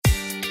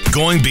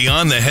Going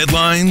beyond the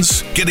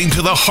headlines, getting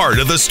to the heart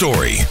of the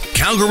story.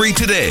 Calgary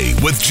Today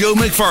with Joe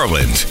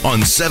McFarland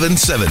on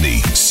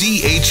 770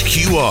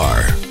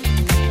 CHQR.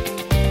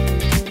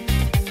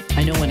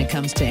 I know when it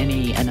comes to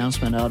any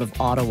announcement out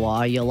of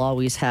Ottawa, you'll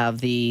always have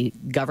the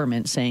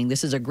government saying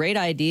this is a great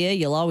idea.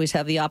 You'll always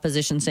have the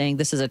opposition saying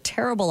this is a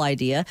terrible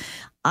idea.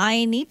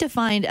 I need to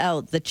find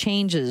out the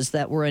changes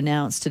that were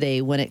announced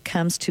today when it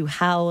comes to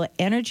how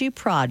energy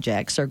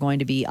projects are going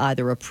to be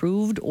either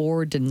approved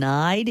or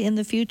denied in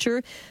the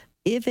future,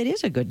 if it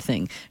is a good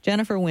thing.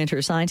 Jennifer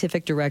Winter,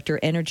 Scientific Director,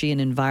 Energy and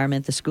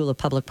Environment, the School of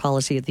Public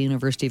Policy at the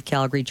University of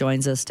Calgary,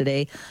 joins us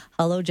today.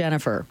 Hello,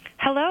 Jennifer.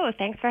 Hello,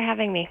 thanks for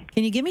having me.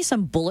 Can you give me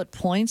some bullet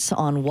points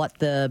on what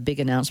the big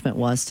announcement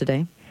was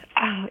today?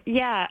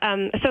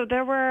 So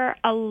there were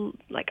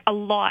a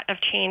lot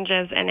of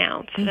changes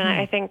announced, and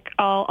I think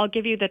I'll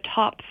give you the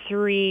top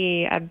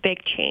three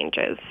big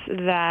changes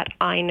that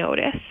I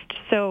noticed.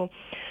 So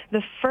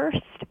the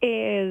first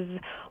is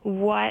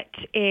what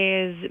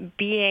is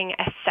being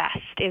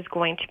assessed is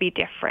going to be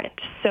different.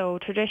 So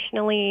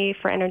traditionally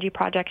for energy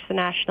projects, the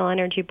National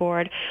Energy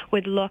Board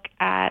would look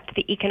at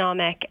the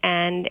economic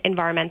and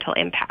environmental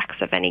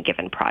impacts of any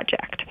given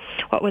project.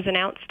 What was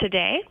announced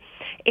today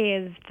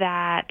is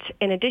that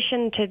in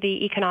addition to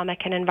the economic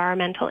and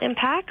environmental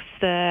impacts,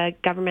 the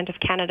Government of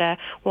Canada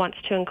wants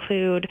to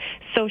include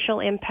social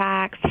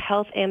impacts,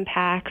 health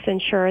impacts,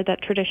 ensure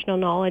that traditional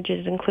knowledge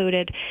is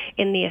included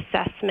in the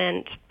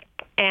assessment,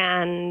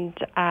 and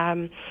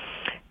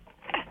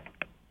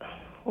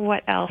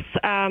what else?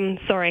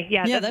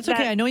 That's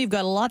okay. I know you've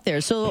got a lot there.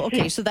 So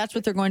that's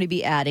what they're going to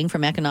be adding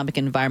from economic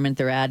environment.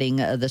 They're adding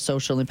the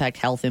social impact,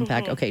 health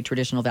impact,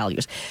 traditional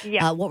values.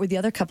 Yeah. What were the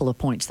other couple of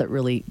points that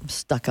really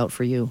stuck out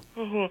for you?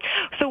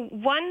 So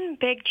one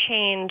big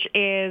change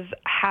is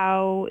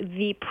how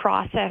the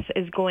process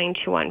is going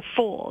to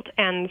unfold.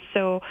 And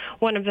so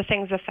one of the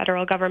things the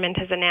federal government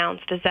has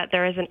announced is that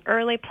there is an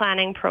early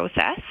planning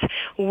process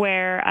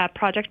where a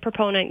project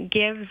proponent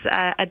gives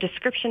a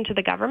description to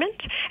the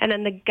government, and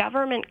then the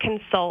government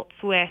consults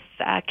with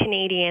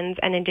Canadians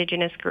and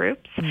Indigenous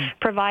groups,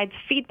 provides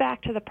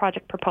feedback to the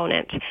project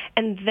proponent,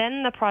 and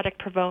then the project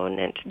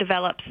proponent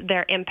develops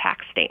their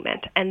impact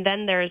statement, and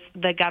then there's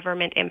the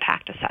government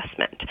impact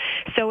assessment.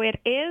 So it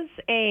is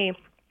a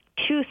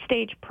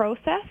two-stage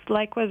process,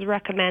 like was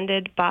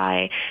recommended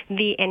by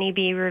the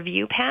NEB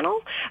review panel,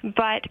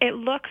 but it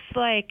looks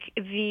like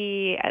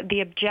the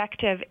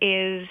objective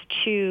is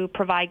to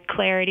provide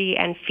clarity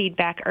and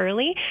feedback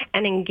early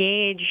and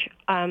engage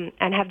and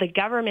have the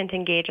government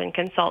engage and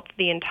consult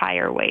the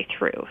entire way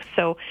through.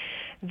 So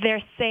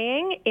they're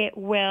saying it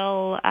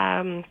will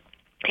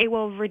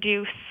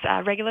reduce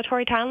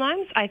regulatory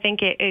timelines. I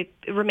think it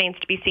remains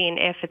to be seen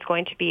if it's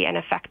going to be an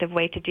effective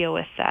way to deal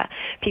with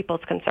people's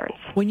concerns.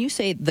 When you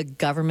say the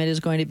government is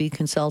going to be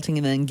consulting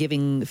and then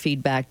giving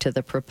feedback to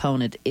the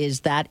proponent, is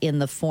that in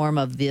the form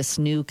of this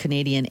new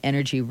Canadian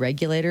energy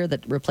regulator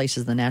that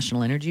replaces the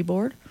National Energy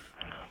Board?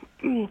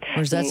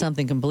 Or is that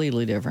something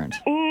completely different?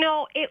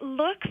 No, it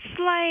looks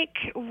like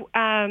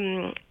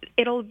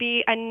it'll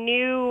be a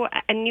new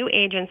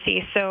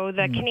agency. So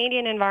the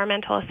Canadian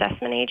Environmental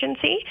Assessment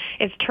Agency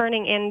is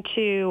turning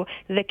into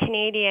the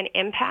Canadian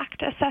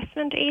Impact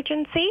Assessment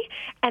Agency,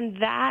 and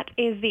that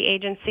is the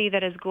agency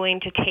that is going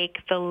to take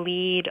the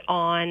lead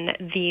on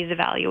these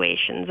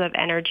evaluations of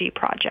energy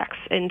projects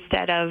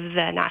instead of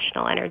the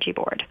National Energy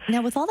Board.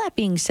 Now, with all that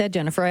being said,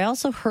 Jennifer, I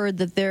also heard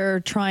that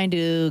they're trying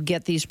to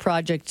get these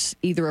projects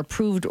either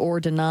approved or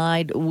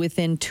denied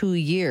within 2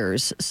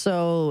 years.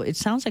 So it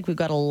sounds like we've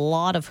got a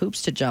lot of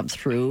hoops to jump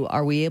through.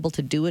 Are we able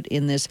to do it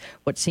in this,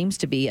 what seems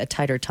to be a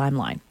tighter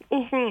timeline?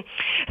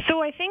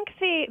 So I think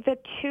the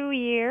 2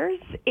 years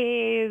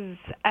is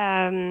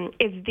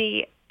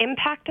the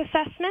impact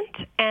assessment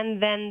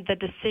and then the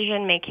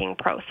decision-making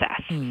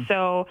process.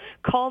 So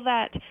call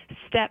that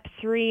step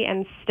 3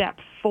 and step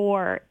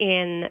 4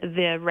 in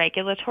the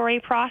regulatory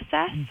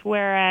process,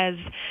 whereas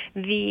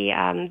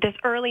this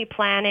early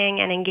planning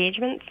and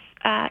engagement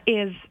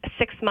is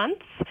 6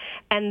 months,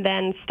 and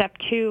then step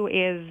 2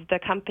 is the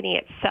company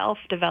itself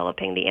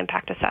developing the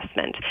impact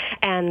assessment,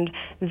 and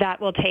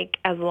that will take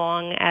as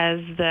long as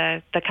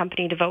the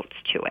company devotes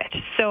to it.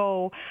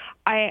 So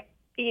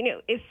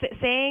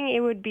it's saying it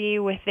would be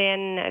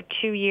within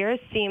 2 years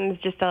seems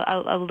just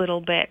a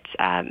little bit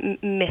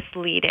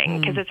misleading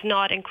because it's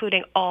not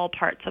including all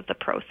parts of the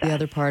process. The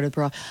other part of the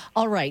process.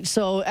 All right.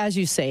 So as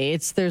you say,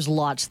 there's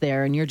lots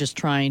there, and you're just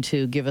trying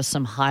to give us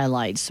some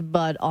highlights.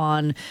 But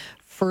on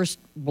first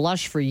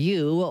blush for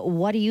you,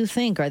 what do you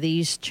think? Are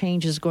these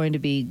changes going to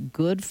be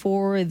good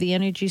for the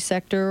energy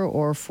sector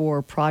or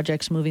for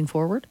projects moving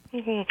forward?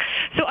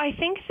 So I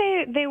think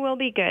they will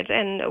be good.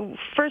 And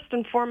first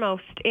and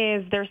foremost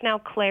is there's now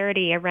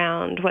clarity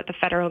around what the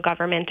federal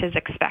government is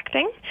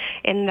expecting,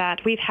 in that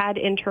we've had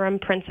interim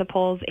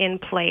principles in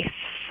place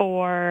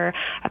for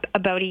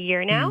about a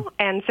year now.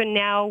 And so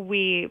now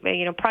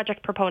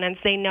project proponents,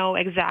 they know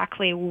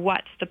exactly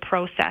what the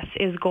process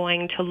is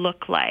going to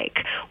look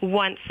like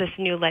once this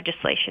new legislation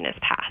legislation is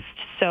passed.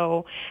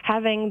 So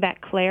having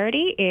that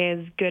clarity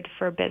is good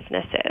for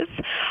businesses.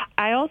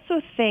 I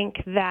also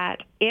think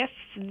that if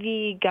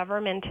the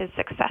government is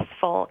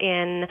successful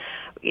in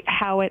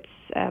how it's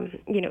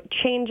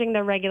changing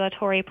the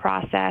regulatory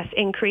process,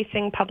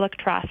 increasing public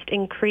trust,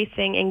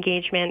 increasing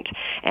engagement,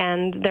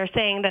 and they're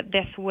saying that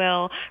this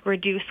will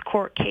reduce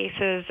court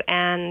cases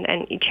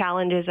and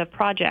challenges of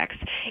projects.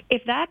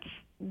 If that's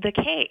the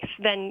case,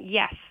 then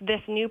yes,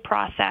 this new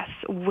process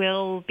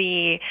will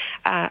be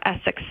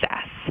a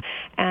success.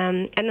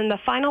 And then the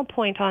final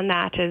point on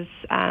that is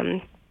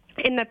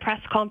in the press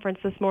conference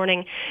this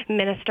morning,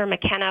 Minister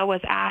McKenna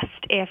was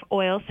asked if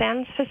oil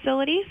sands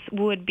facilities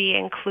would be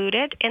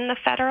included in the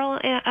federal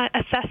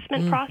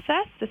assessment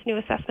process, this new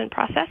assessment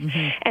process,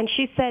 and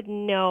she said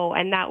no,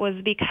 and that was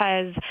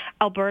because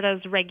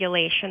Alberta's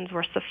regulations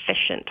were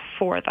sufficient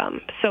for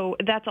them. So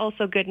that's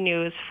also good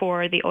news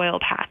for the oil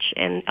patch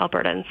in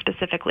Alberta, and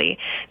specifically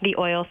the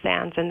oil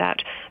sands, and that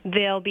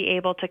they'll be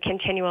able to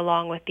continue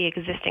along with the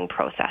existing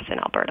process in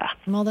Alberta.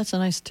 Well, that's a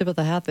nice tip of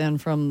the hat then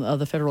from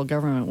the federal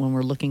government when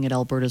we're looking at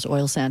Alberta's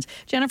oil sands.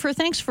 Jennifer,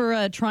 thanks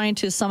for trying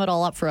to sum it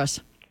all up for us.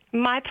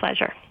 My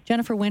pleasure.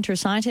 Jennifer Winter,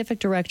 Scientific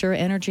Director,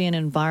 Energy and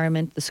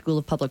Environment, the School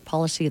of Public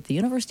Policy at the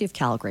University of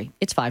Calgary.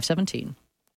 It's 5:17.